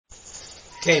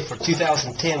Okay, for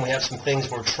 2010, we have some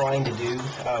things we're trying to do.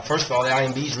 First of all, the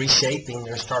IMB is reshaping.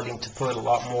 They're starting to put a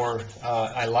lot more,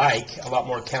 a lot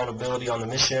more accountability on the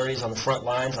missionaries on the front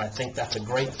lines. I think that's a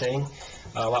great thing.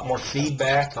 A lot more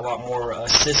feedback, a lot more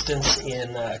assistance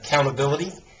in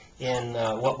accountability in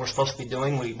what we're supposed to be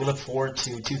doing. We look forward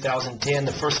to 2010.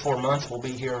 The first 4 months we'll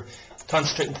be here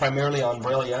concentrating primarily on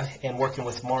Borrelia and working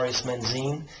with Marius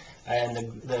Menzine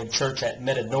and the church at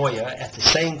Metanoia. At the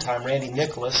same time, Randy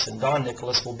Nicholas and Don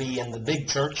Nicholas will be in the big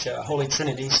church, Holy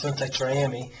Trinity, Sphinx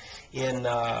Miami, in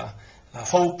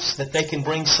hopes that they can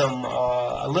bring some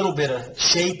a little bit of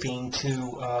shaping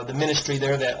to the ministry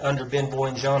there that under Ben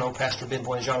Boyanjano. Pastor Ben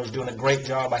Boyanjano is doing a great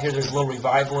job. I hear there's a little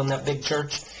revival in that big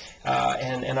church,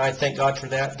 and I thank God for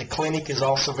that. The clinic is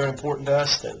also very important to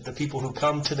us. The people who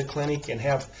come to the clinic and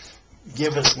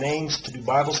give us names to do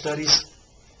Bible studies,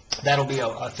 that'll be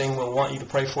a thing we'll want you to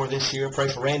pray for this year. Pray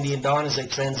for Randy and Don as they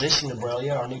transition to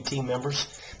Borrelia, our new team members.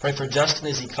 Pray for Justin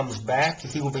as he comes back.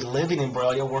 He will be living in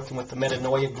Borrelia, working with the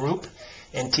Metanoia group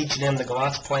and teaching them the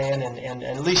Galatz plan and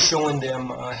at least showing them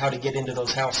how to get into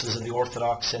those houses of the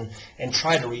Orthodox and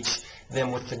try to reach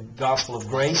them with the gospel of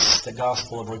grace, the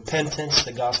gospel of repentance,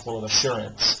 the gospel of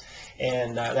assurance.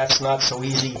 And that's not so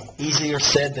easier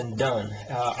said than done.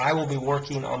 I will be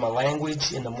working on my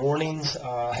language in the mornings.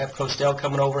 I have Coach Dell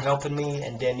coming over helping me,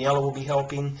 and Daniela will be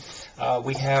helping.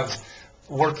 We have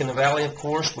work in the valley, of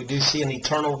course. We do see an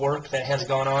eternal work that has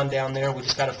gone on down there. We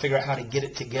just got to figure out how to get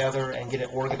it together and get it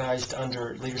organized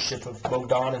under leadership of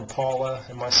Bogdan and Paula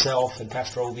and myself and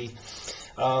Pastor Ovi.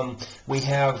 We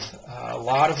have a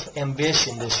lot of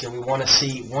ambition this year. We want to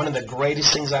see, one of the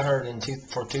greatest things I heard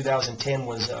for 2010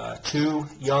 was 2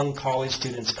 young college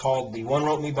students called me. One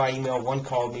wrote me by email, one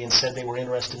called me and said they were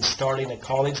interested in starting a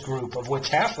college group, of which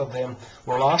half of them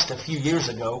were lost a couple of years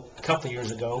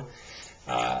ago.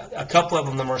 A couple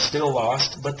of them are still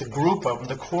lost, but the group of them,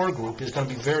 the core group, is going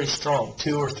to be very strong.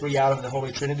 2 or 3 out of the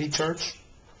Holy Trinity Church,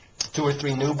 2 or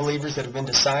 3 new believers that have been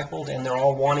discipled, and they're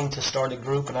all wanting to start a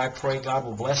group, and I pray God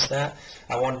will bless that.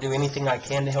 I want to do anything I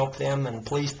can to help them, and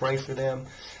please pray for them.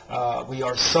 We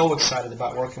are so excited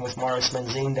about working with Marius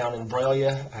Menzine down in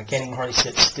Borrelia. I can't even hardly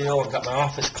sit still. I've got my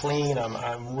office clean.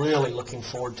 I'm really looking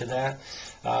forward to that.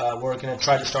 We're going to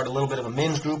try to start a little bit of a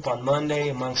men's group on Monday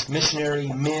amongst missionary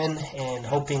men, and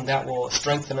hoping that will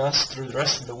strengthen us through the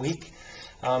rest of the week.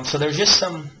 So there's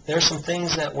some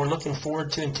things that we're looking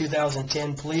forward to in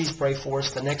 2010. Please pray for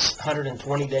us. The next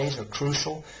 120 days are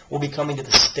crucial. We'll be coming to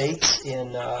the States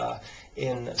in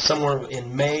somewhere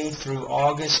in May through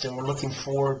August, and we're looking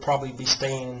forward, probably be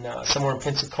staying somewhere in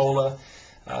Pensacola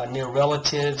near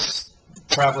relatives,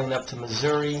 traveling up to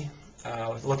Missouri.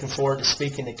 Looking forward to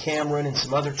speaking to Cameron and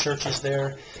some other churches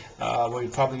there. We'll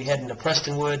probably be heading to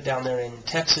Prestonwood down there in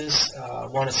Texas.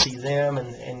 Want to see them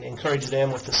and encourage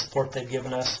them with the support they've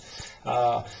given us.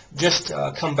 Just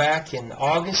come back in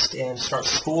August and start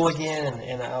school again,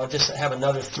 and I'll just have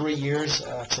another 3 years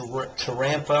to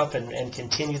ramp up and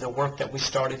continue the work that we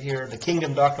started here. The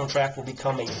Kingdom Doctrinal Track will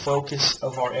become a focus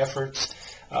of our efforts.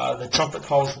 The trumpet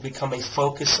calls will become a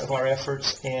focus of our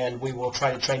efforts, and we will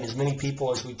try to train as many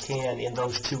people as we can in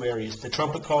those 2 areas. The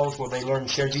trumpet calls, where they learn to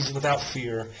share Jesus without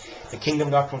fear. The Kingdom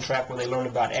Doctrinal Track, where they learn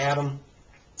about Adam.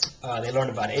 They learn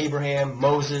about Abraham,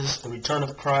 Moses, the return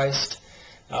of Christ.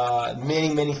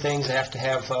 Many things they have to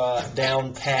have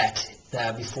down pat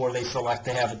before they feel like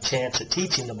they have a chance at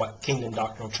teaching the Kingdom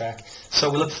Doctrinal Track. So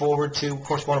we look forward to, of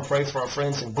course, want to pray for our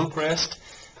friends in Bucharest.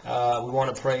 We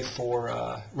want to pray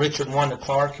for Richard and Wanda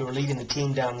Clark, who are leading the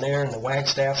team down there, and the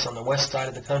Wagstaffs on the west side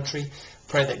of the country.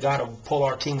 Pray that God will pull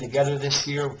our team together this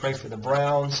year. We pray for the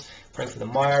Browns, pray for the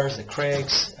Myers, the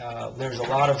Craigs. There's a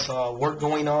lot of work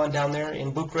going on down there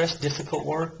in Bucharest, difficult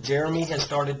work. Jeremy has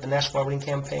started the National Bible Reading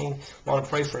Campaign. Want to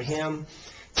pray for him.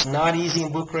 It's not easy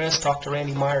in Bucharest. Talked to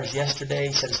Randy Myers yesterday.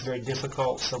 He said it's very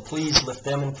difficult, so please lift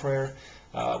them in prayer.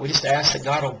 We just ask that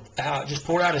God will just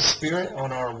pour out His Spirit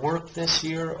on our work this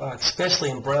year, especially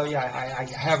in Borrelia. I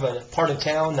have a part of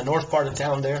town, the north part of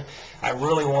town there, I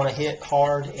really want to hit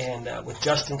hard, and with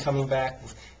Justin coming back,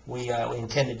 we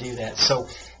intend to do that. So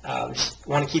we just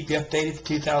want to keep you updated for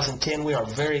 2010. We are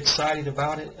very excited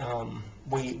about it.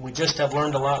 We just have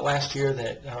learned a lot last year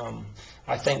that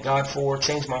I thank God for.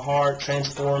 Changed my heart,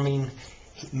 transforming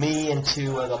me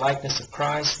into the likeness of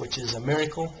Christ, which is a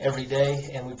miracle every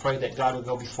day, and we pray that God will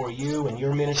go before you and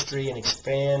your ministry and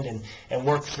expand and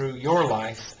work through your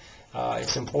life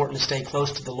It's important to stay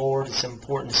close to the Lord. It's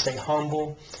important to stay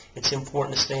humble. It's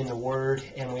important to stay in the Word,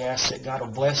 and we ask that God will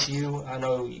bless you. I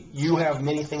know you have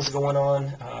many things going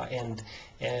on,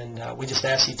 and we just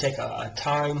ask you to take a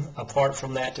time apart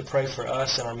from that to pray for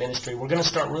us and our ministry. We're going to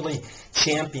start really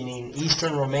championing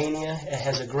Eastern Romania. It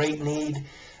has a great need.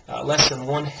 Less than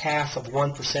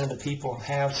 0.5% of the people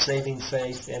have saving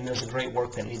faith, and there's a great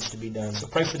work that needs to be done. So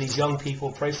pray for these young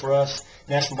people. Pray for us,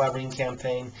 National Bible Reading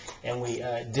Campaign, and we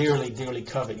dearly, dearly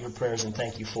covet your prayers and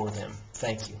thank you for them.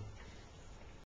 Thank you.